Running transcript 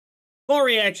Full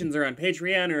reactions are on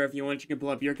Patreon, or if you want, you can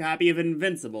pull up your copy of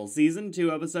Invincible, Season 2,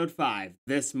 Episode 5.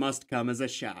 This must come as a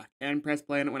shock. And press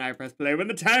play on it when I press play when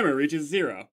the timer reaches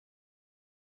 0.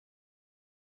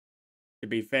 To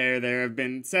be fair, there have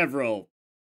been several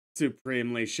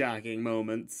supremely shocking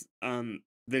moments on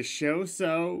this show,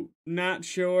 so not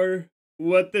sure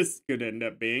what this could end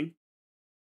up being.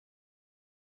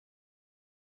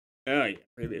 Oh yeah,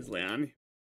 previously on.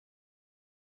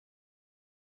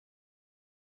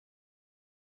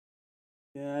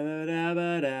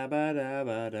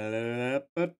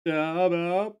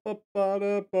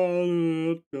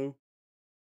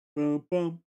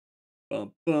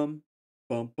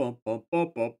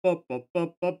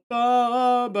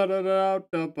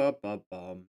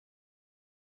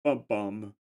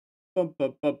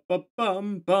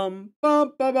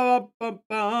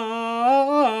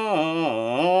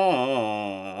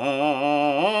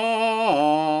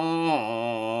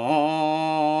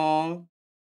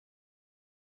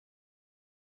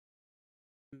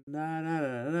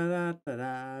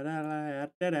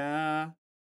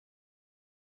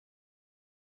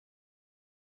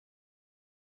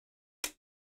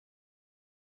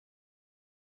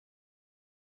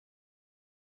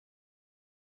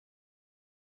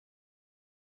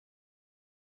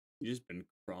 You just been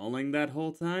crawling that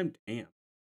whole time? Damn.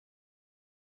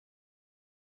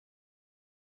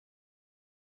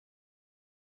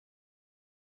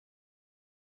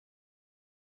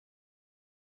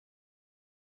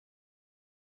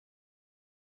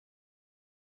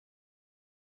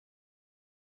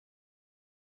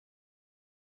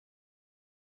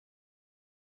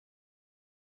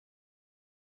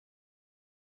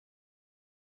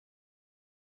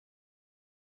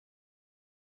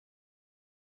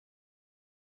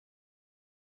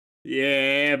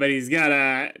 Yeah, but he's got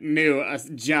a new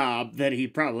job that he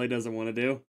probably doesn't want to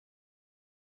do.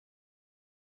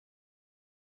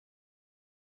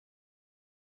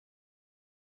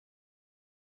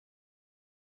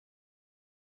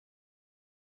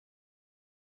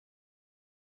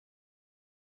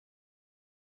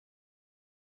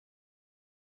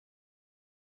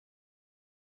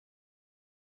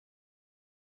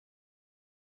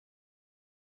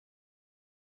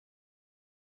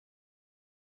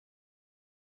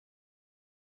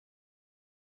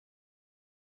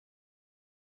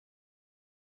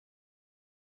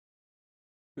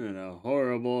 And a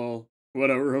horrible, what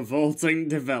a revolting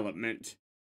development.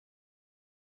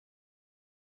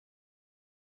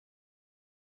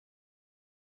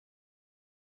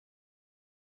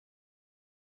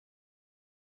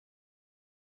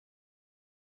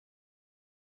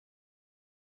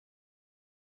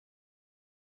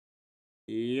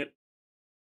 Yep.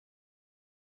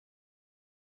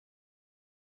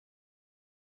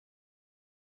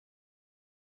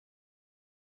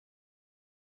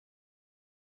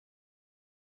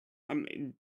 I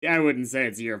mean, I wouldn't say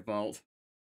it's your fault.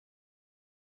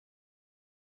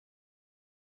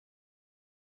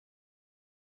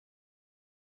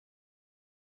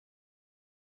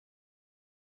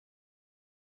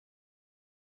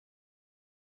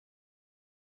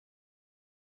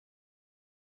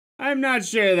 I'm not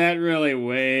sure that really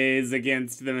weighs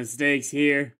against the mistakes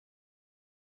here.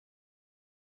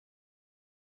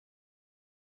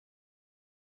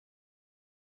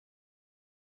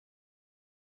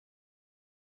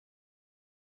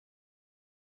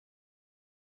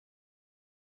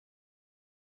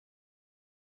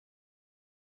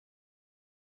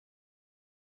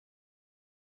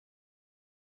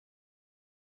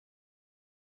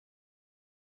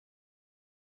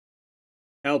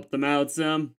 Help them out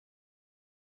some.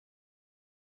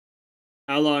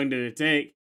 How long did it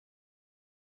take?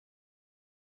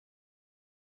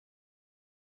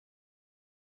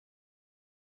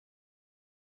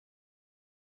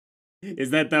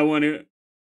 Is that one who...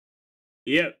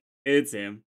 Yep, it's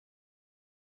him.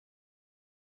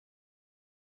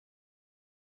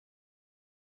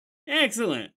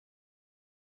 Excellent.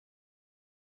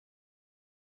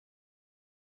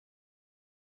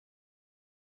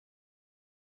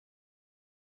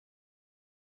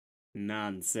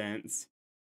 Nonsense.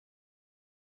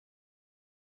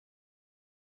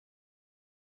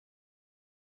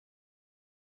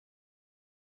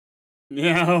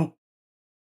 No.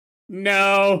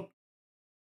 No.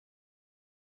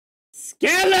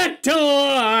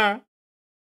 Skeletor!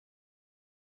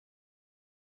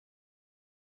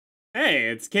 Hey,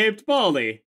 it's Caped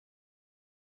Baldy.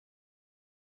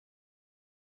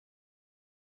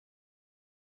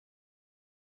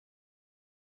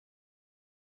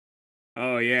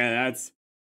 Oh yeah, that's...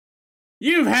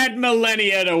 You've had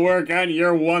millennia to work on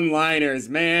your one-liners,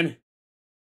 man.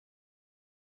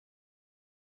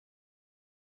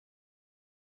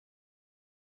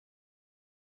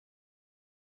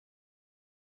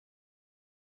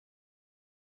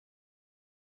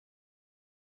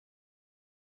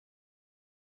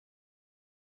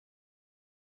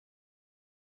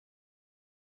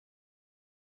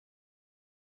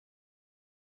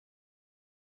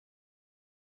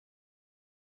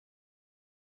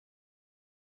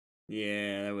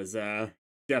 Yeah, that was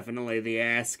definitely the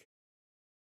ask.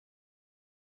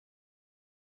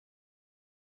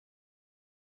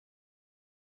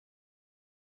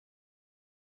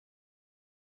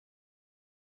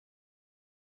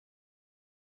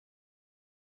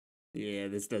 Yeah,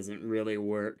 this doesn't really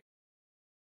work.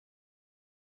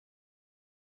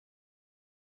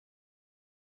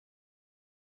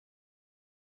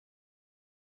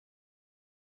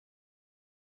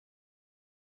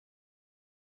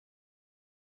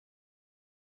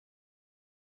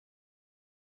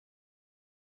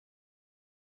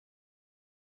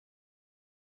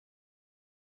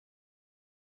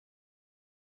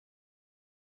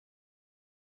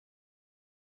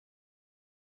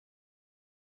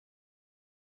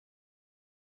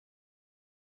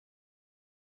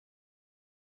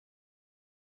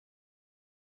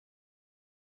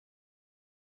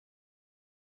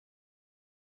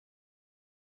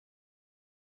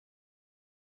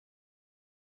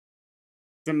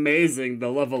 It's amazing the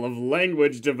level of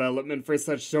language development for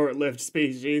such short-lived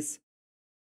species.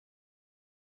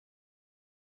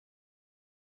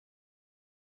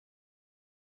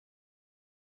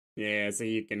 Yeah, so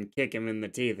you can kick him in the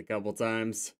teeth a couple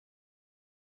times.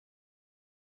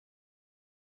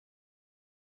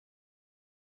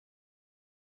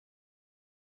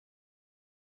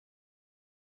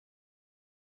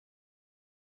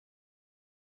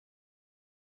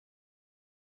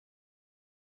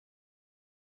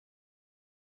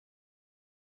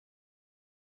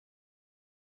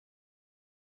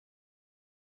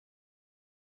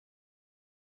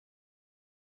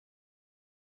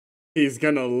 He's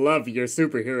gonna love your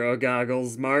superhero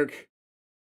goggles, Mark.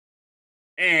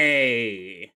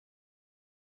 Hey!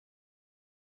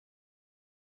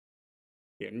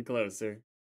 Getting closer.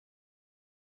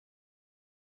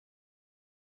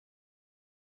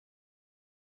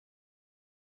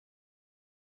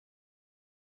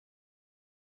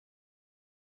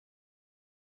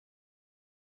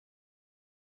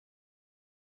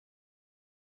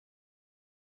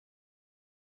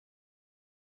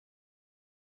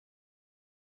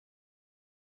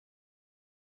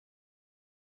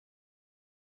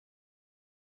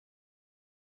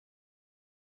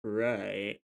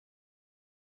 Right.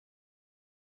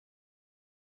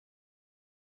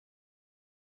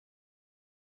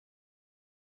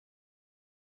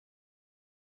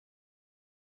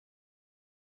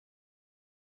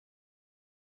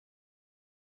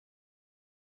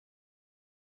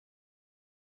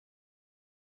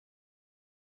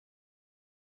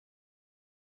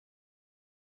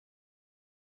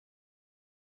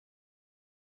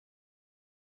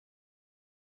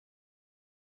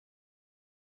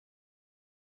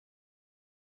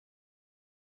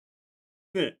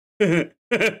 There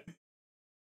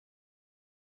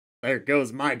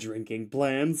goes my drinking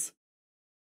plans.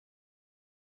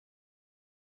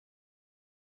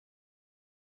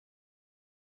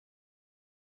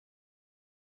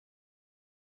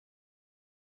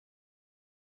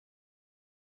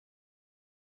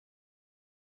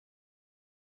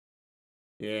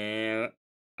 Yeah.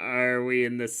 Are we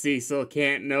in the Cecil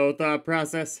can't know thought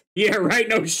process? Yeah, right,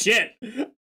 no shit.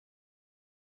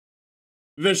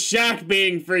 The shock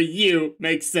being for you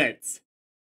makes sense.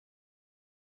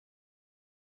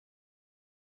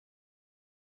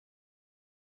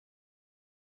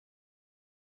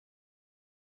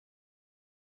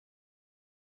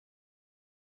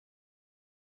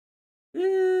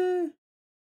 Eh.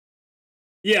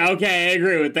 Yeah, okay, I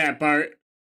agree with that part.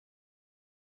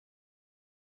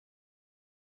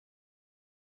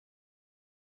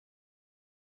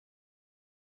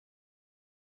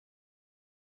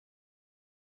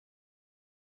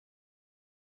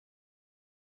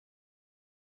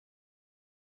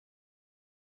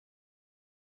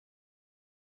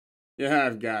 Yeah,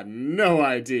 I've got no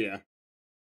idea.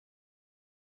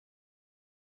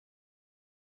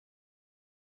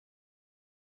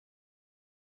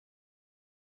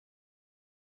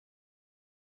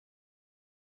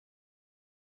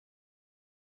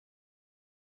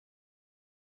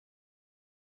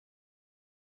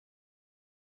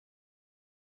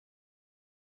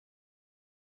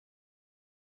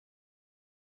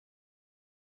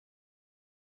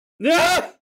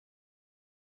 No!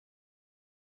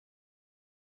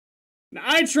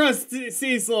 I trust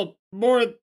Cecil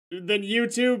more than you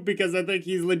two because I think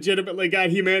he's legitimately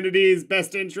got humanity's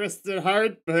best interests at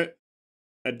heart, but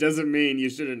that doesn't mean you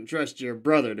shouldn't trust your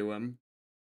brother to him.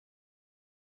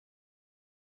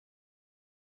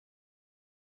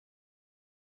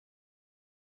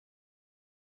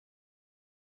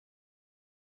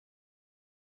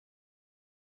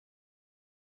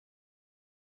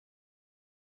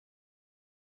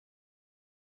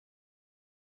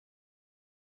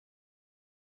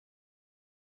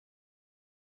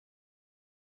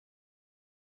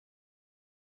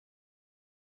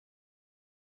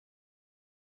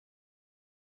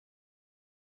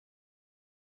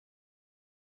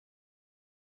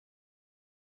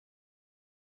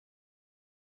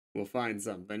 We'll find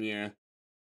something, yeah.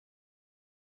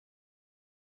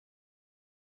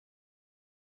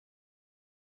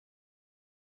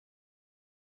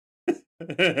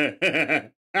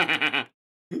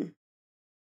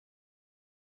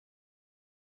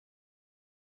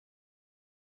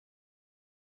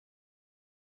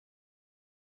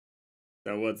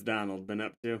 So what's Donald been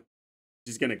up to?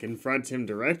 Just gonna confront him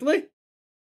directly?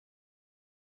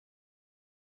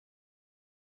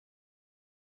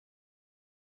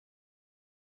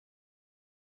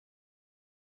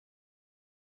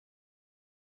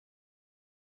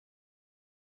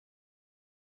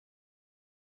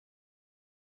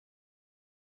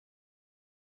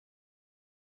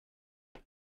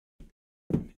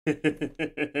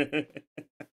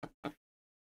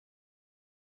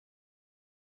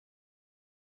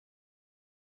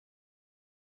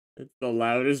 It's the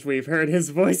loudest we've heard his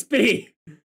voice be.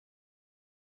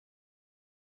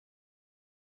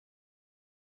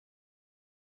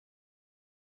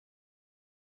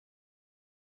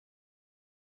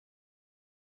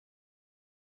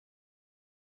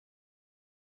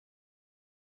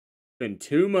 Been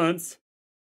 2 months.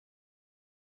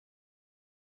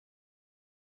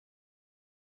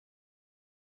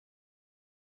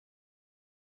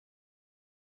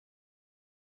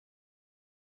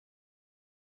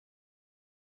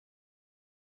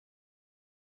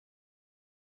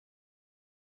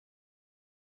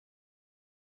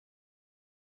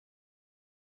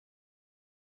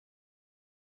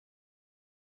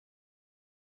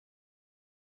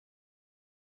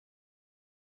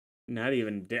 Not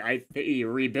even. I think he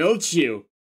rebuilt you.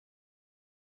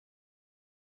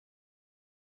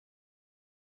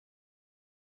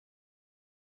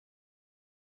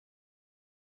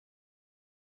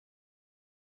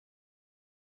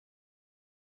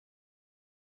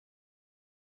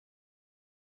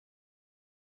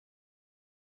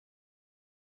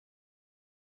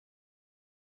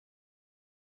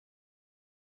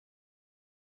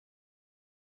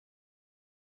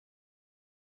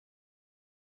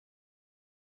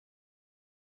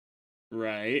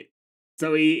 Right.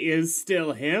 So he is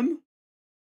still him?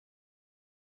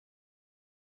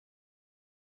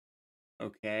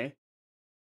 Okay.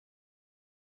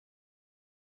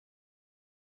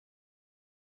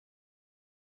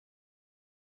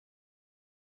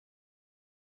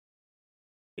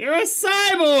 You're a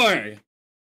cyborg!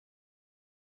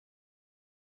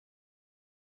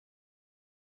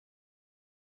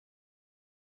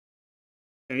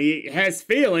 And he has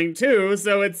feeling too,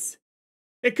 so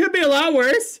it could be a lot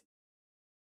worse.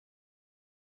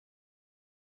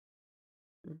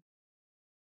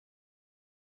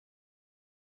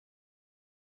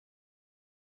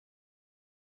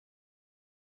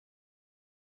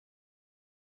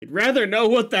 I'd rather know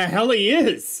what the hell he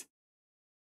is.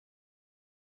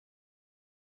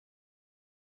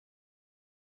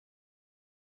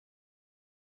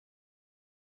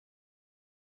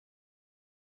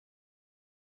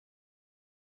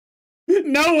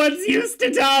 No one's used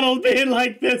to Donald being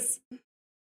like this.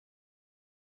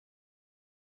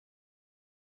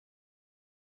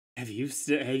 Have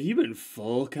you been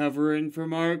full covering for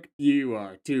Mark? You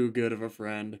are too good of a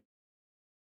friend.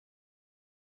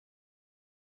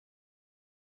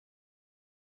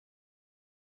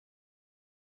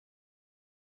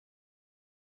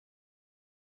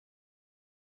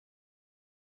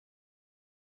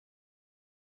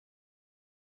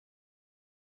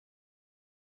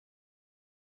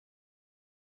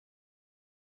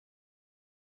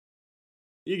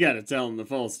 You gotta tell him the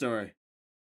full story.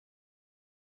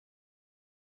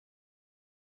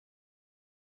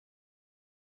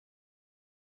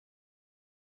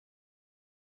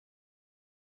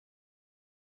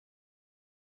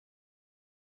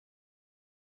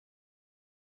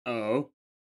 Oh.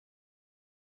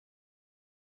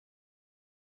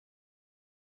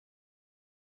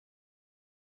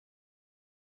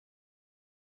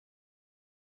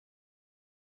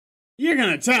 You're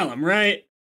gonna tell him, right?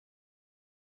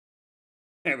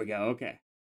 There we go, okay.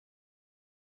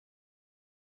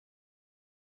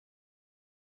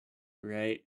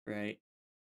 Right, right.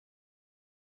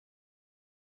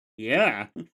 Yeah.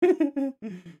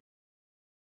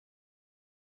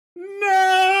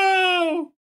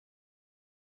 No!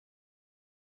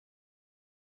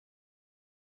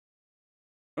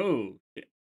 Oh,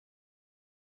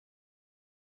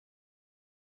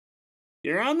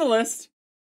 you're on the list.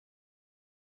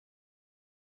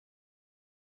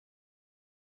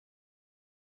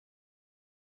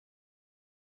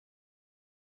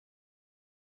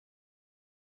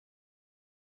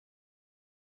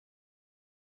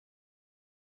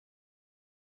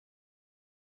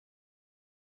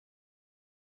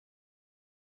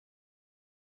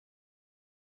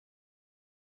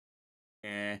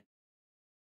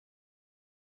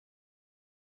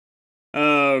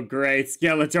 Oh, great.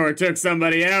 Skeletor took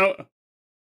somebody out.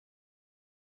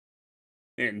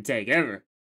 Didn't take ever.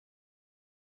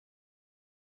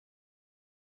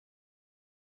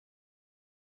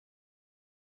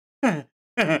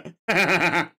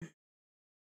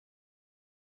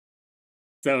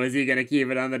 So is he gonna keep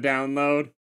it on the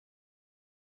download?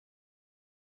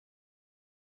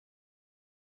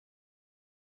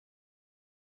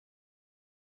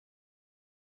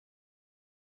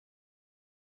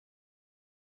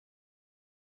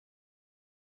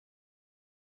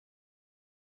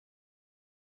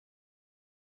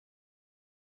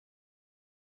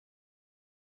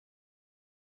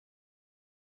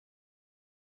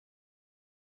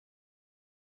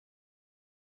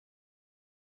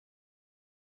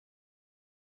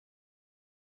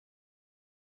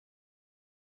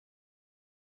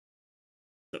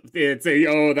 It's a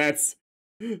oh, that's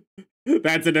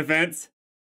a defense.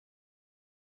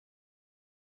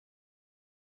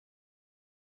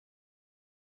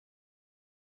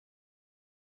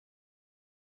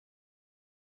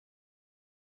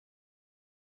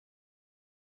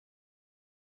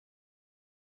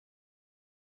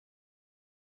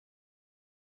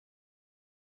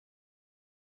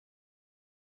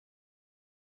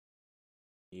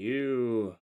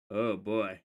 You, oh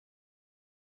boy.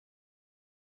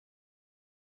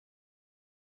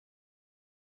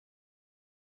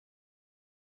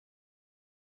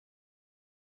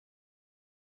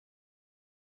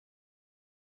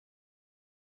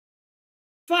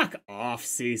 Fuck off,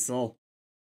 Cecil.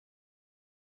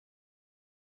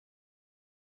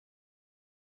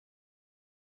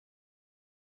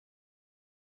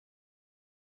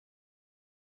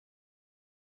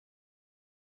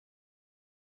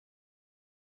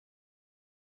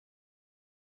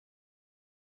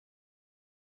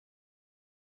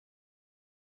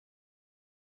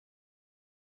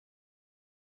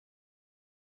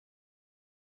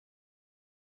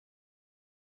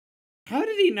 How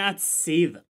did he not see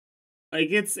them?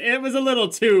 Like it was a little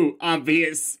too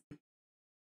obvious.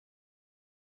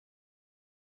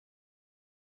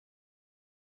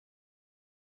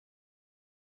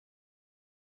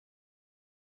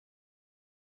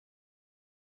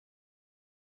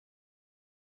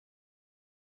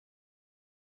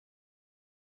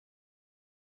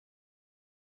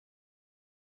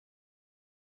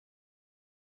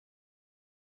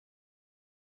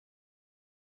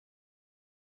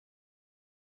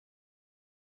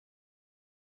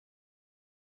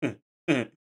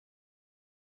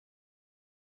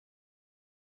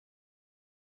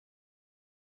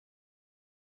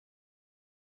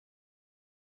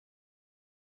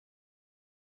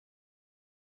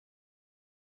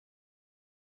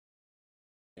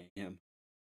 Damn.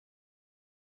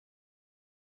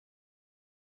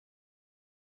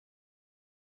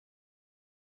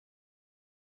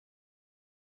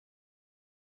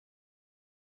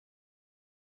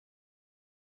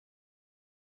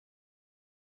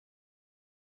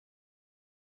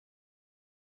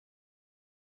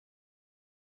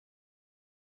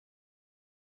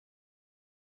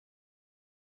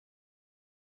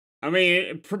 I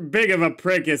mean, big of a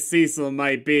prick as Cecil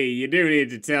might be, you do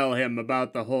need to tell him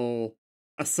about the whole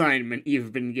assignment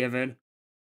you've been given.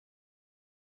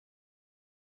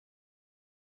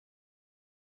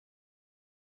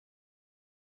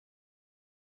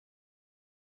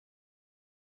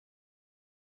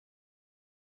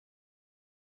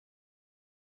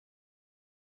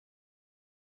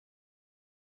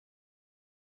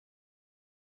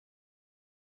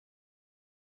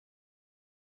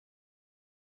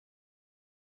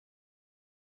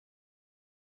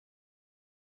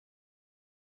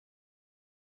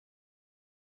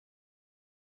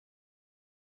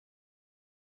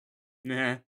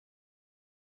 Nah,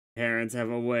 parents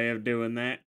have a way of doing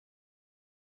that.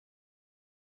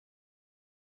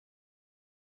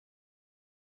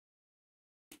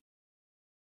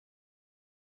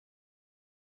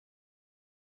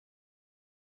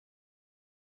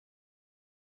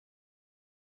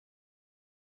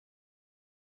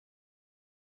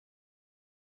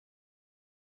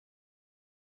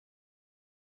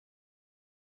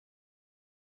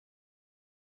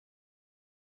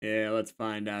 Yeah, let's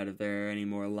find out if there are any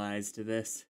more lies to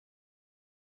this.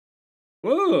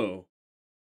 Whoa!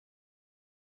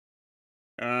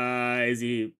 Is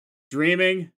he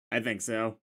dreaming? I think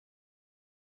so.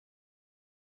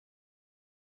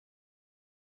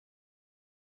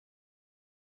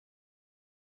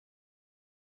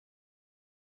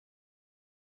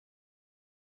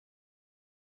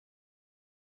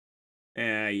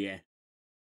 Yeah.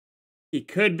 He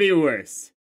could be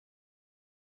worse.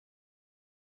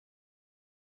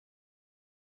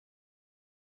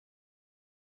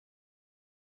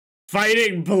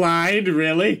 Fighting blind,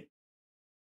 really?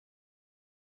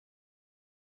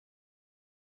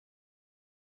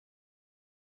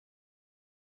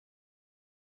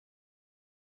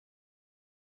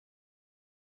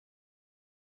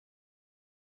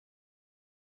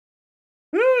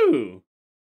 Woo!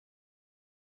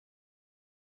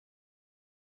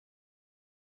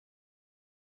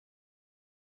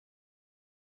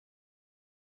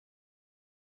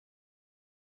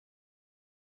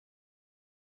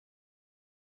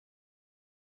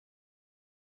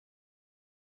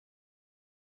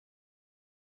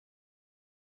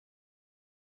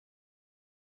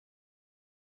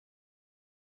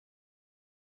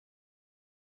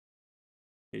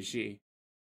 Is she?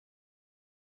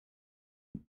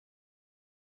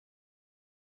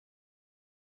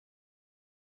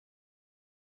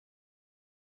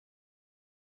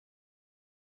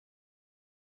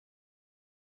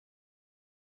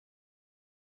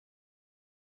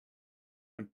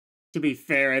 To be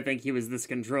fair, I think he was this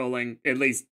controlling, at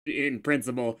least in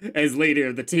principle, as leader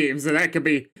of the team, so that could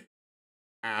be.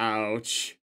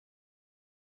 Ouch.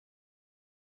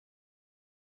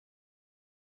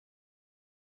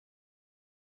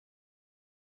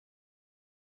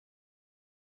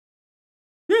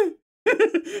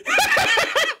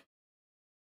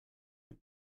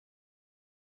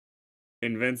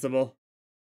 Invincible?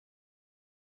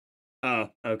 Oh,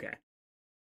 okay.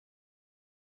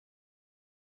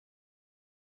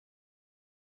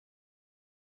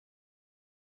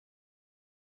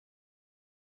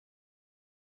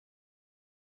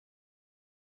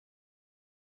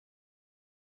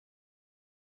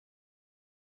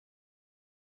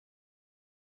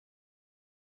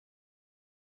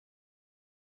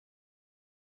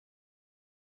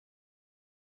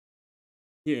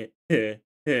 Yeah.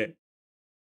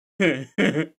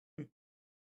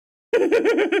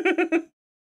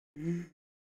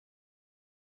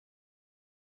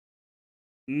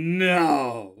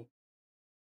 No.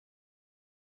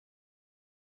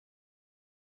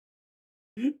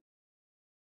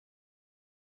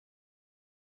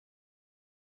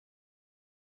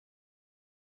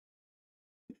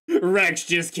 Rex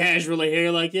just casually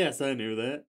here, like, yes, I knew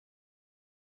that.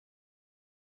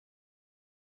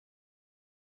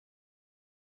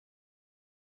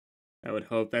 I would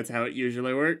hope that's how it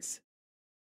usually works.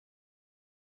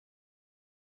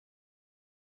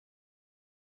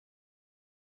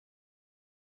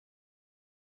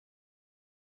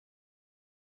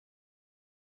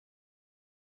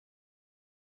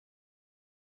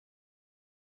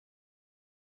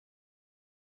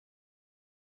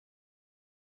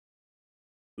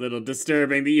 Little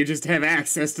disturbing that you just have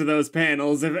access to those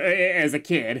panels as a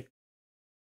kid.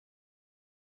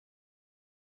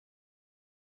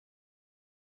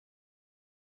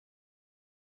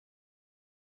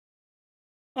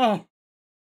 Oh.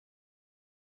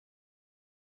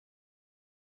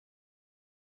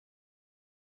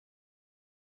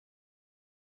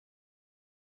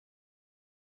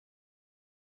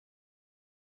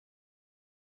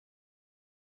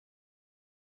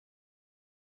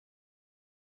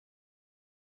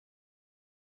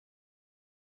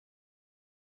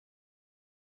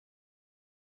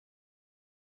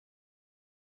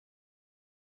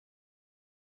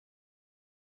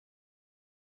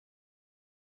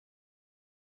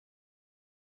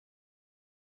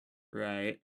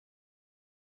 Right.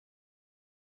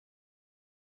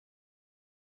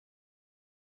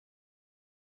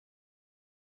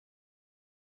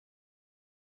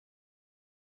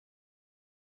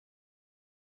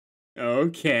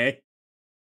 Okay.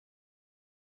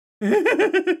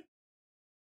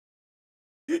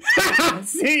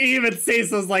 See, even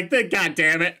Cecil's like, God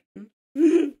damn it.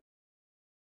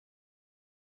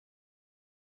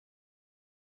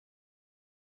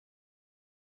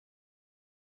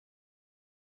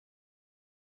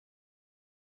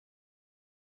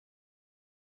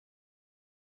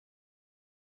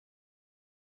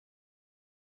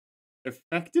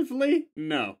 Effectively?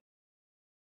 No.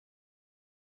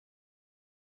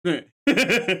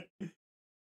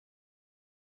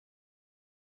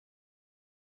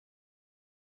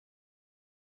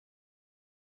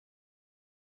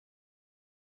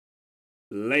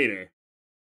 Later.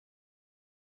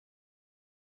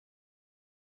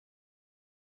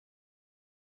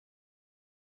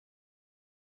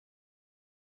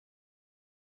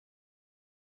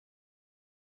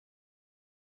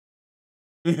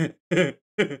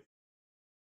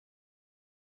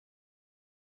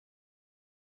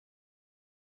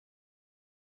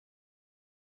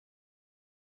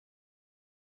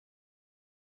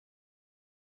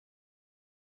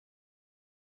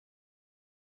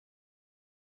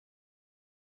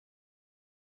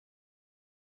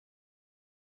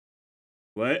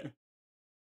 What?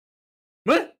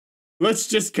 What? Let's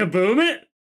just kaboom it?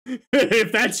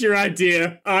 If that's your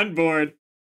idea, on board.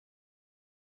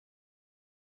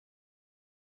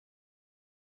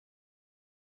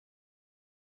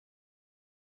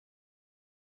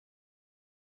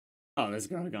 Oh, this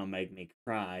girl gonna make me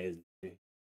cry, isn't she?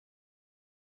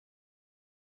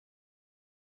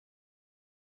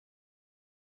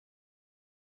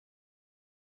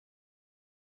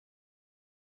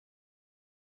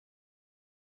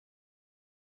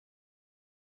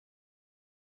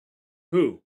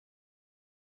 Who?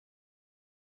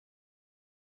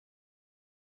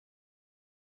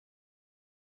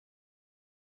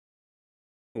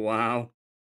 Wow.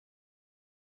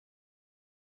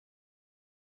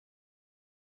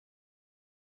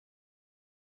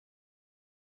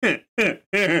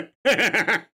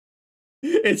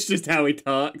 It's just how he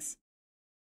talks.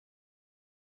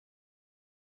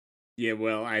 Yeah,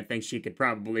 well, I think she could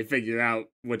probably figure out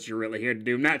what you're really here to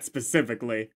do. Not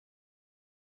specifically.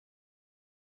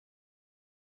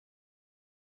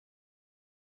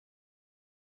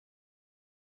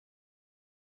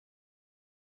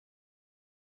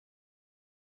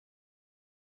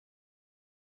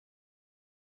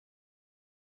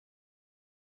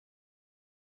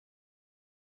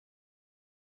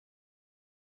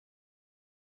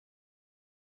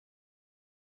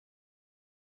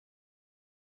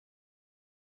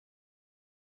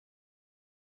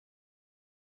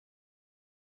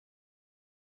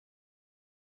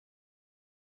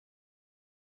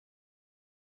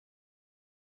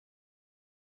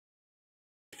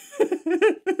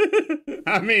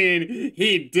 I mean,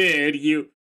 he did.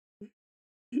 You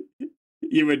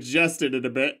adjusted it a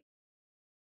bit.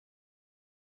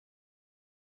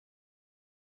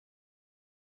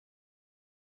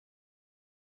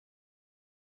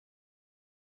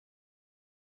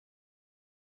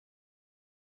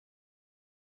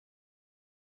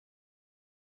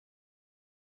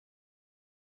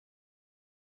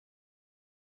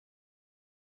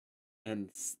 And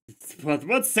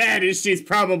what's sad is she's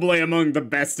probably among the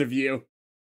best of you.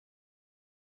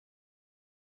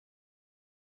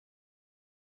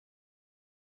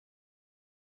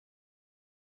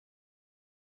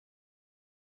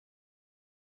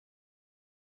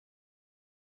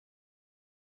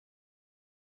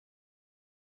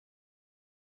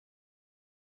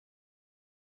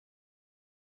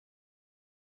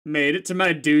 Made it to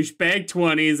my douchebag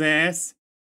 20s ass.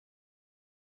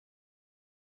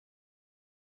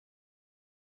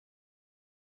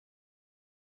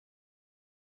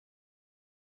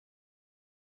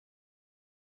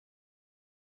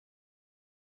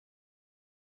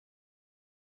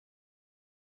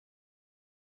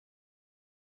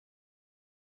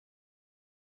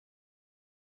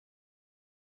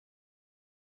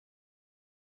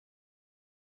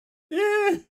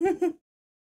 Yeah.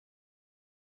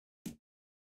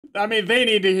 I mean, they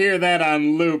need to hear that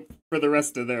on loop for the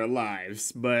rest of their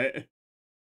lives, but.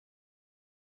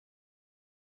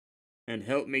 And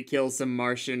help me kill some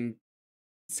Martian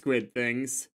squid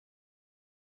things.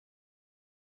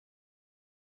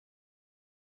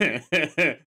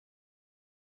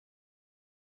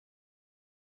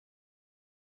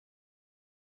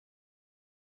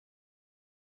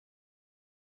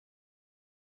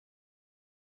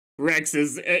 Rex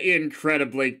is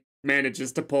incredibly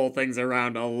manages to pull things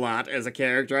around a lot as a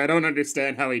character. I don't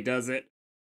understand how he does it.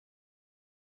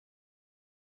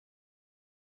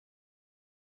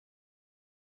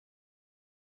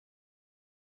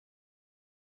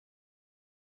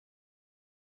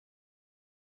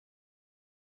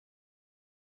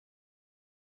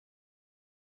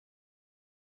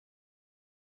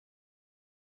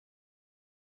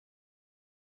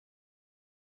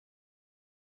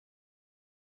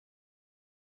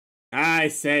 I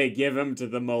say, give him to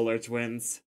the Molar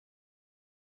twins.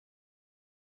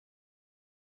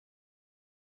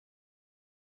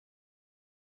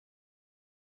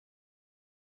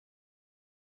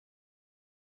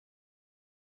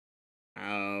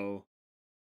 Oh.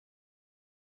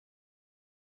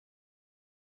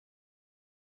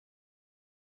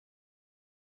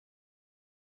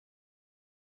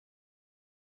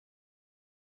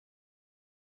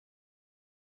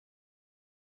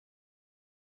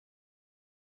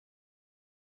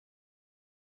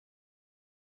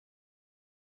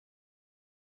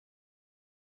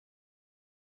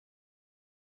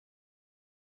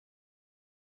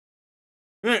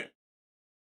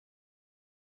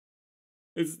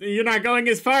 You're not going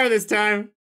as far this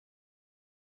time.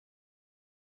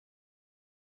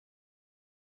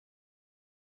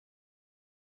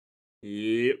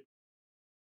 Yep.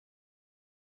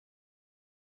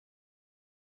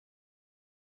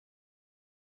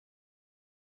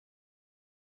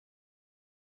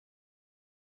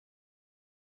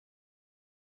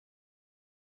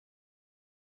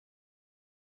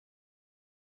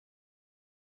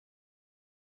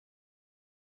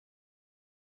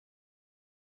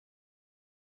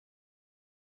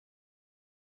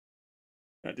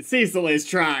 Cecil is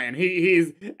trying.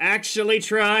 He's actually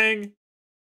trying.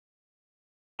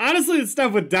 Honestly, the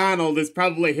stuff with Donald is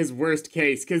probably his worst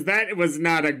case, because that was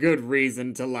not a good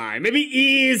reason to lie. Maybe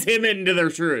ease him into the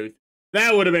truth.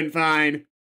 That would have been fine.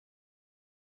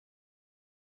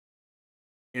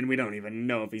 And we don't even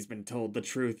know if he's been told the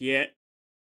truth yet.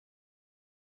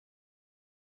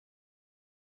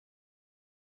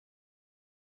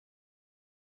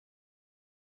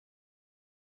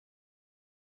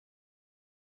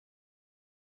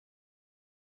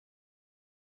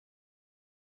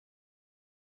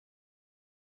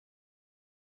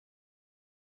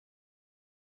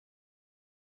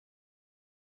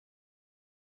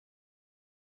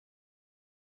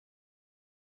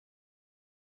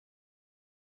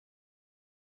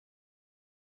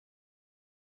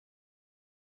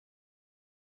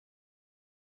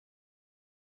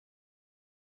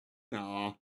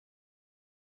 Aw.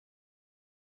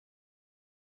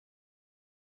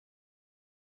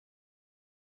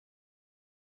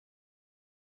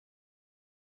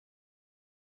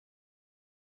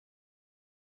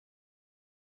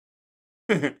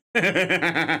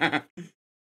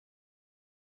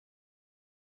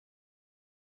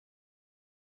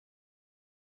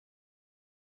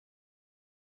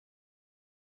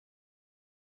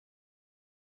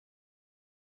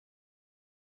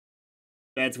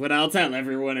 That's what I'll tell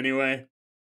everyone anyway.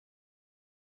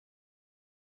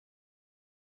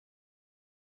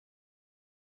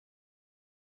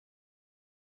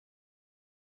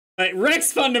 Like,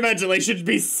 Rex fundamentally should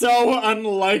be so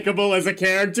unlikable as a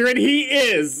character, and he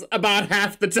is about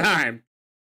half the time.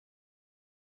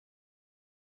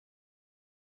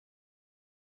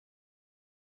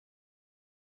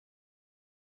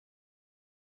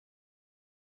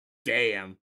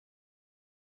 Damn.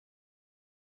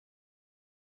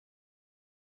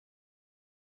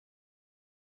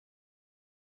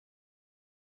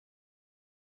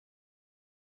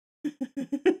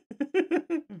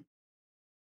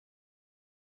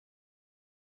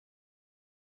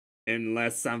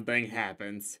 Unless something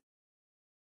happens.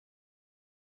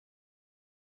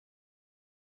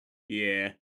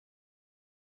 Yeah.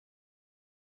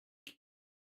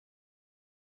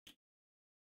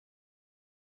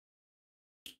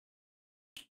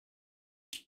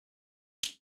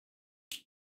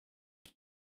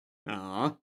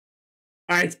 Aw.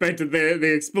 I expected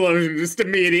the explosion just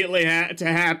immediately to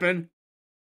happen.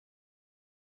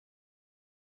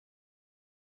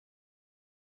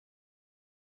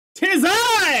 "'Tis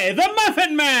I, the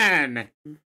Muffin Man!"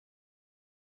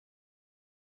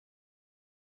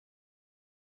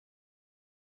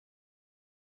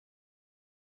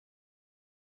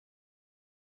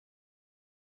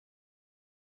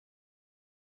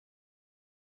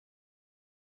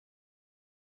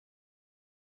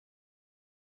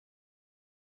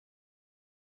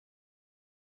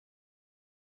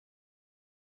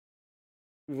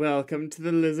 Welcome to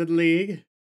the Lizard League.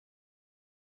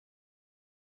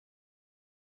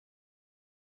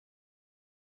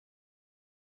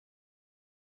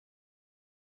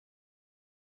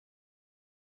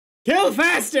 Kill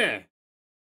faster!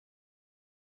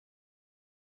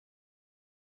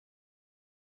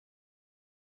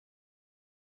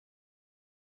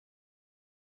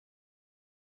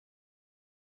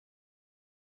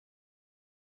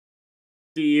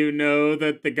 Do you know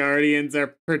that the Guardians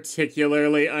are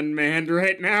particularly unmanned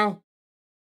right now?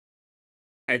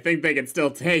 I think they can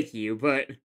still take you,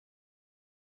 but...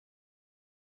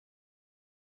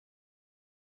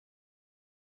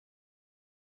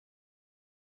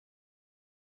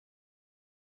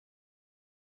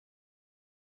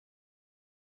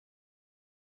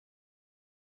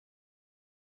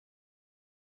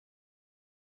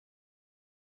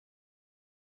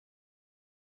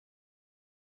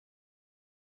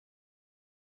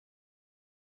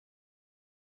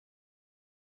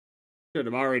 Should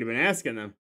have already been asking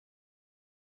them.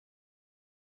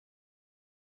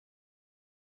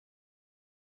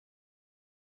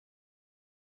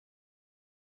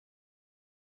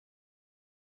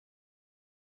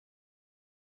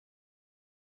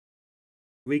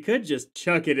 We could just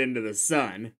chuck it into the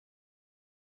sun.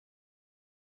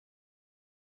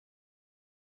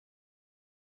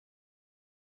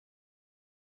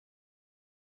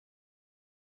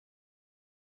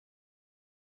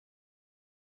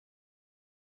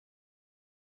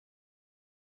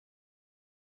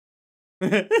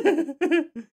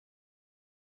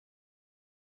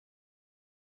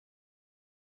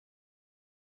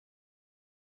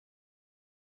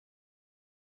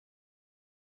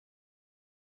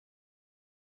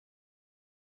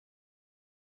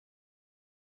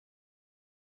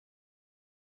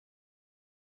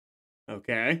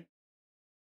 Okay.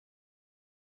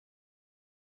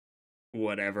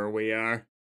 Whatever we are.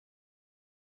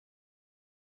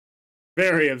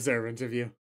 Very observant of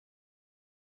you.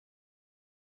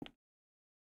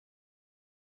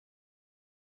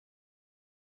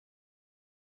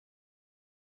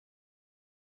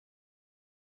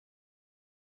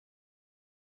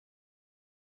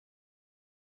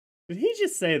 Did he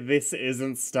just say this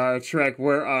isn't Star Trek,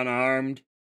 we're unarmed?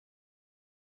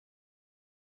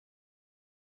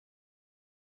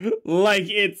 Like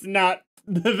it's not.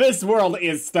 This world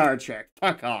is Star Trek.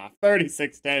 Fuck off.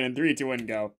 3610 and 3, 2, 1,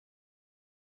 go.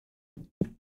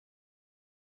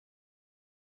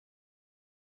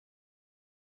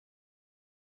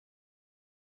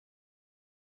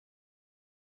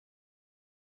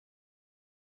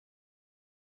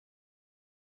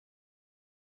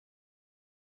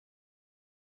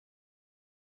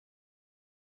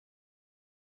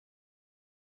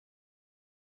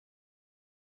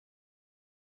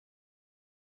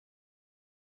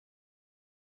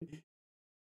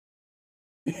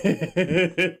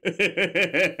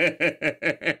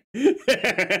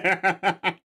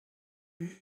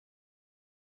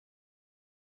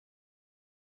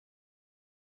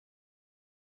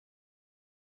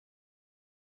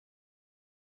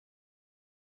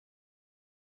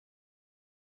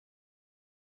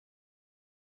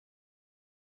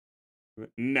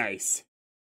 Nice.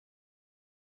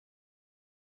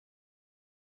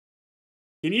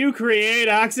 Can you create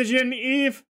oxygen,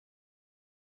 Eve?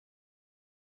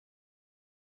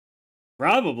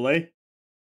 Probably.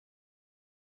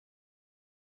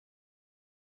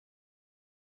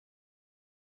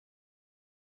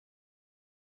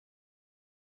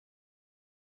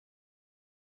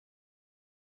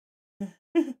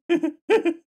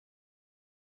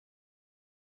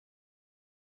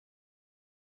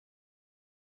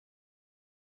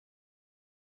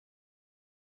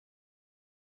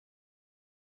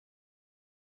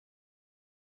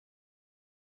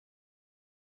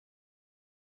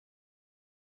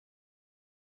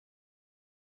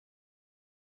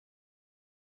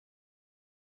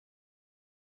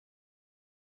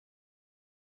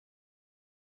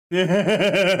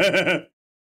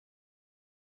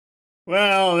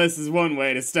 Well, this is one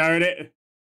way to start it.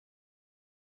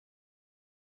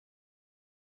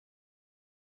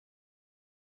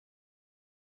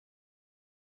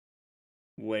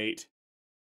 Wait.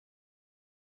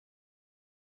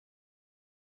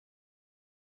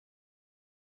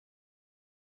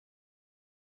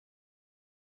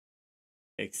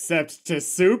 Except to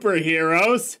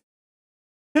superheroes.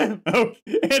 Oh,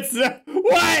 it's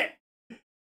what?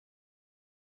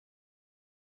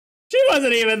 She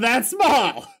wasn't even that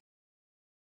small.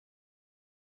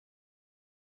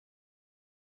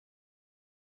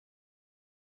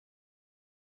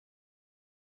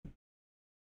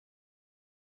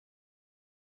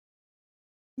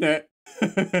 We're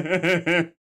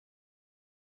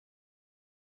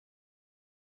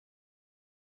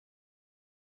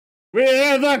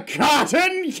the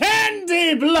cotton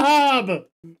candy blob.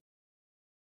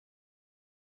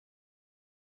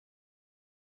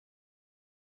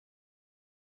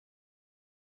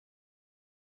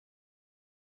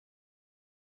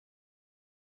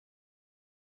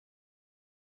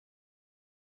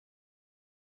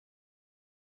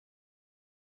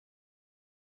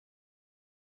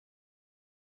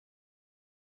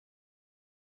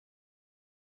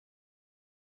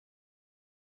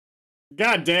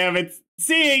 God damn it.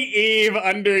 Seeing Eve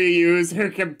underuse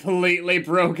her completely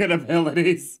broken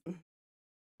abilities.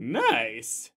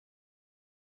 Nice.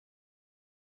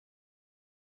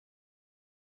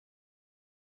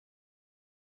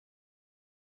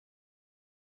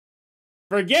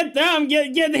 Forget them,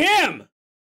 get him!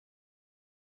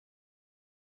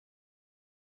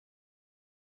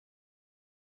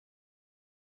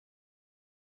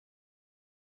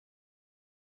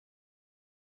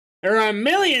 There are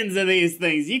millions of these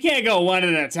things. You can't go one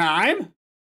at a time.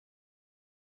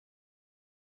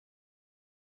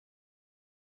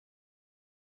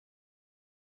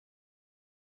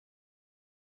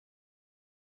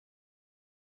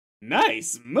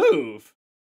 Nice move.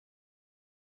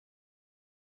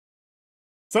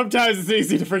 Sometimes it's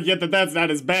easy to forget that that's not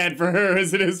as bad for her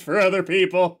as it is for other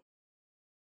people.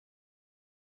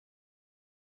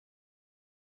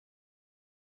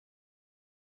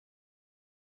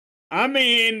 I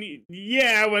mean,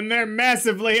 yeah, when they're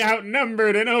massively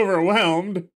outnumbered and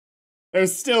overwhelmed, they're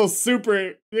still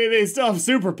they still have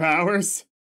superpowers.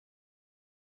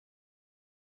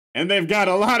 And they've got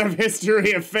a lot of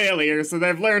history of failure, so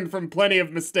they've learned from plenty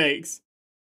of mistakes.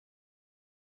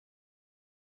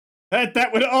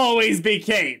 That would always be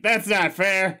Kate. That's not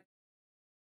fair.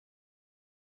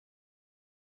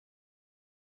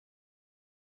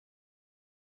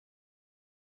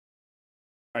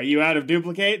 Are you out of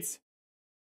duplicates?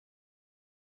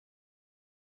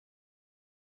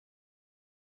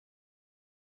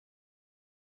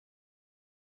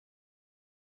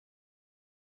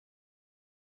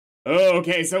 Oh,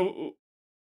 okay, so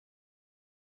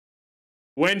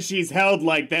when she's held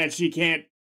like that, she can't...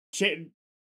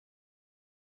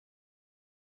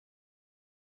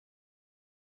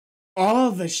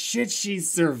 all the shit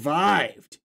she's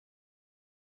survived.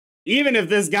 Even if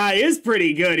this guy is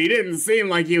pretty good, he didn't seem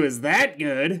like he was that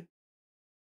good.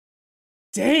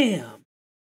 Damn.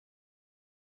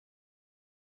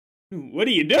 What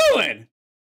are you doing?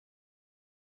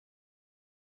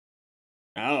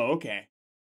 Oh, okay.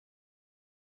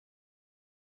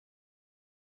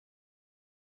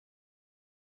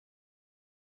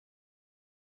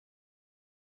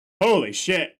 Holy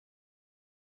shit.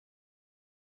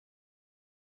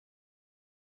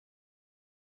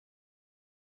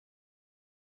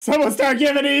 Someone start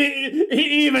giving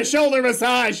Eve a shoulder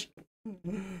massage.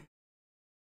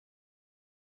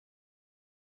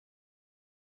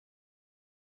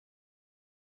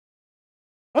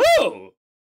 Oh!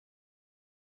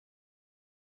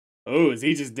 Oh, is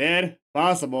he just dead?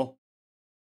 Possible.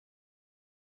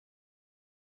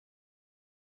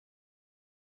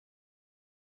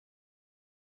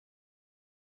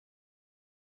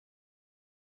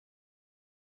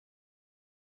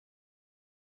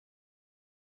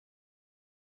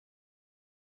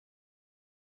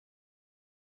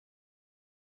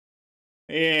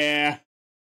 Yeah.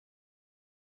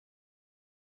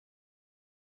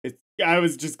 I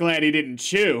was just glad he didn't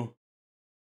chew.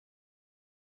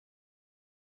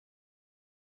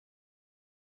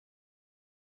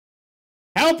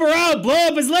 Help her out! Blow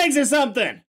up his legs or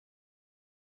something!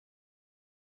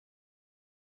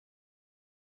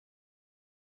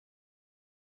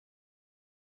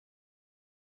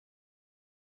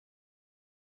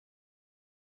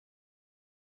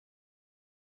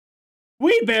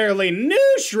 We barely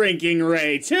knew Shrinking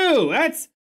Ray, too!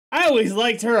 I always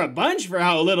liked her a bunch for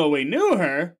how little we knew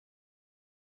her.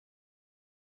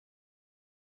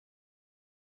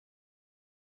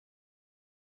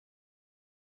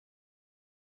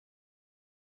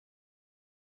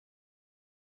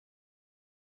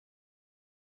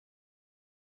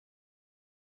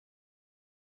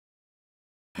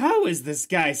 How is this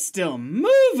guy still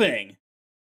moving?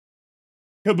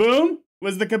 Kaboom?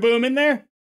 Was the kaboom in there?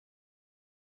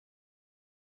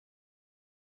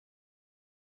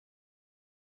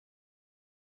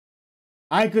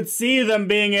 I could see them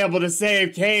being able to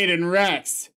save Kate and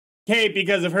Rex. Kate,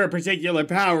 because of her particular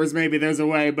powers, maybe there's a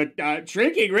way, but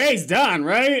Shrinking Ray's done,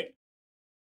 right?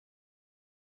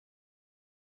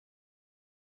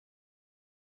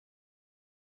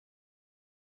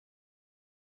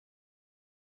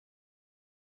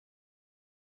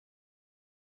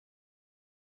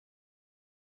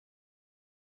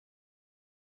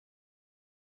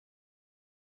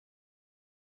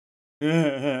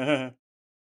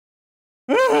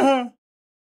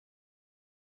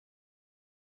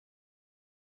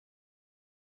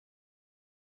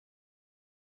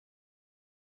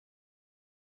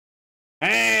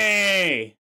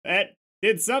 Hey! That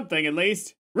did something, at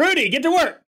least. Rudy, get to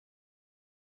work!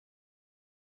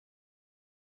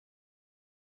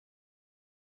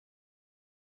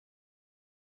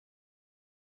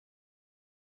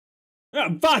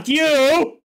 Oh, fuck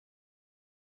you!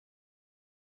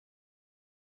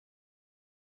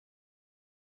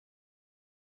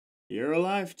 You're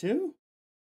alive, too?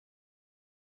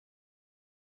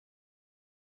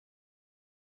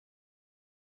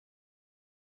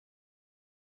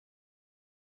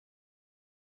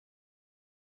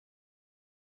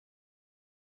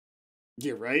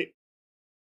 You're right.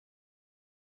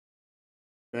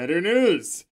 Better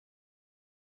news.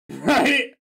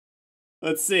 Right?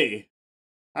 Let's see.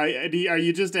 Are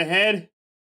you just ahead?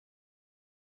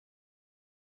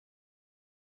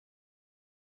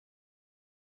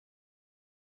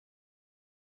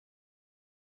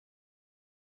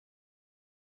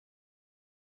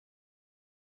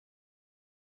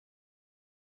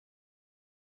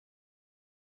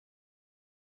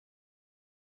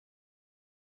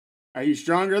 Are you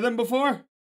stronger than before?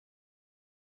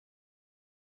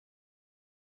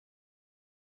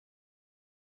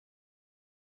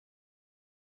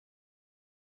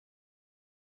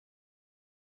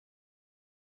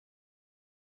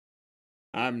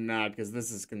 I'm not, because this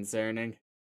is concerning.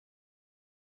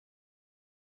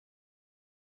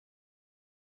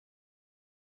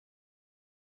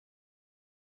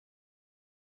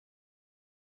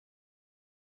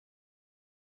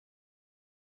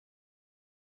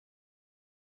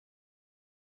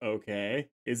 Okay.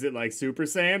 Is it like Super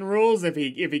Saiyan rules if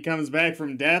he comes back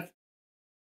from death?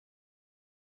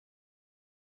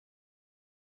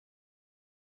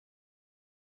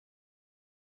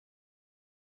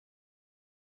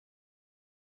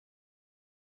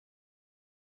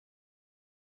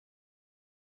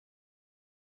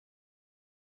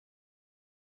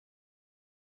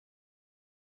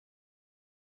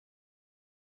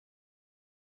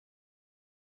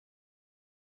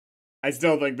 I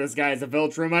still think this guy's a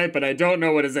Viltrumite, but I don't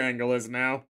know what his angle is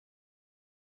now.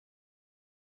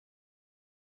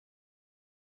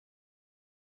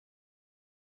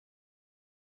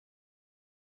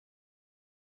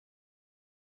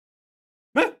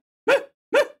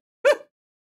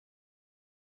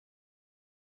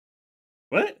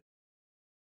 What?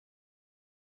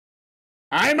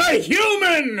 I'm a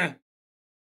human!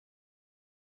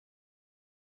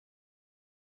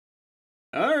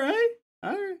 Alright,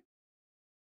 alright.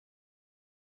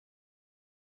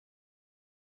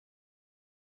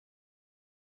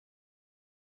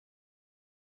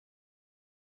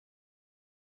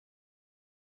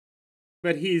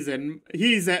 But he's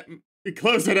at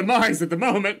closer to Mars at the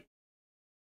moment.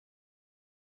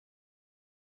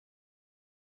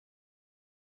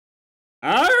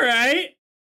 Alright.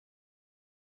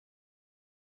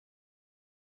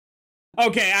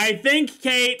 Okay, I think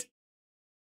Kate.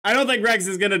 I don't think Rex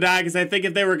is gonna die, because I think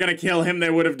if they were gonna kill him,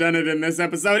 they would have done it in this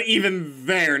episode. Even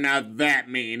they're not that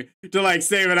mean. To, like,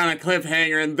 save it on a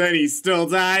cliffhanger and then he still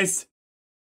dies.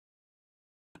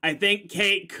 I think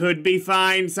Kate could be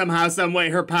fine. Somehow, someway,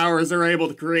 her powers are able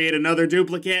to create another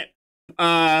duplicate.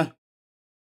 I'm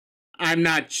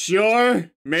not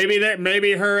sure.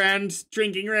 Maybe her and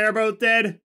Drinking Ray are both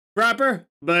dead. Proper,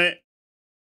 but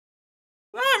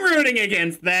I'm rooting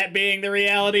against that being the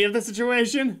reality of the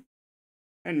situation.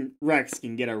 And Rex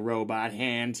can get a robot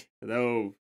hand,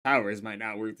 though powers might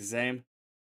not work the same.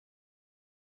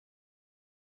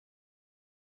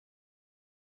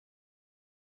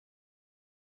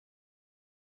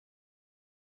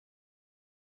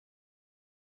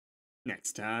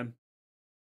 Next time.